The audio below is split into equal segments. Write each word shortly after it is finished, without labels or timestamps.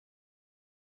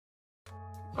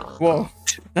Whoa.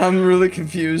 I'm really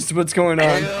confused. What's going on?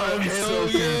 I'm so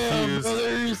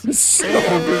confused. So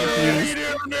confused.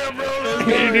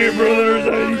 Hey, brothers.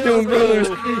 How you doing, brothers?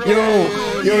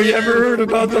 Yo, you ever heard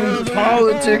about them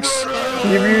politics?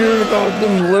 You ever heard about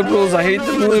them liberals? I hate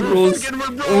them liberals.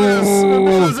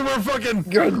 Oh,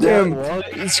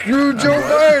 goddamn. Screw Joe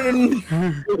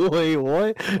Biden. Wait,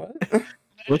 what?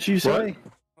 What'd you say?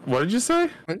 What did you say?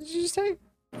 What did you say?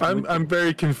 I'm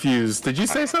very confused. Did you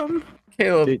say something?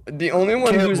 Caleb, the only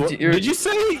one Caleb, who's... did you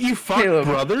say you fuck Caleb.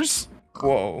 brothers?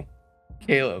 Whoa.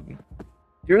 Caleb.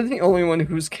 You're the only one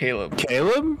who's Caleb.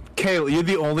 Caleb? Caleb, you're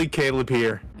the only Caleb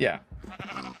here. Yeah.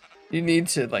 You need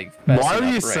to, like, Why are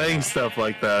you saying stuff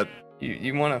like that?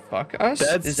 You want to fuck us?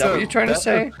 That's Is that what you're trying to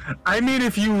say? I mean,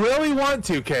 if you really want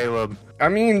to, Caleb. I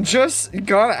mean, just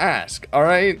gotta ask,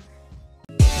 alright?